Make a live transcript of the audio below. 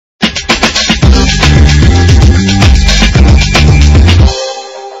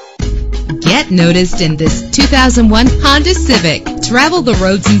noticed in this 2001 Honda Civic. Travel the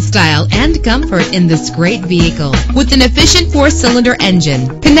roads in style and comfort in this great vehicle. With an efficient 4-cylinder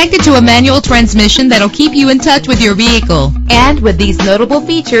engine connected to a manual transmission that'll keep you in touch with your vehicle. And with these notable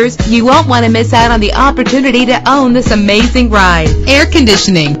features, you won't want to miss out on the opportunity to own this amazing ride. Air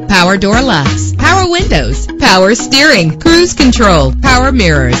conditioning, power door locks, power windows, power steering, cruise control, power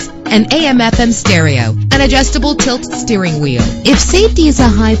mirrors, an AM/FM stereo, an adjustable tilt steering wheel. If safety is a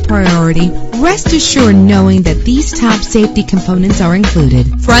high priority, rest assured knowing that these top safety components are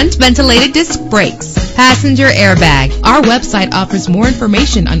included. Front ventilated disc brakes, passenger airbag. Our website offers more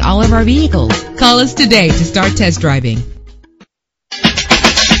information on all of our vehicles. Call us today to start test driving.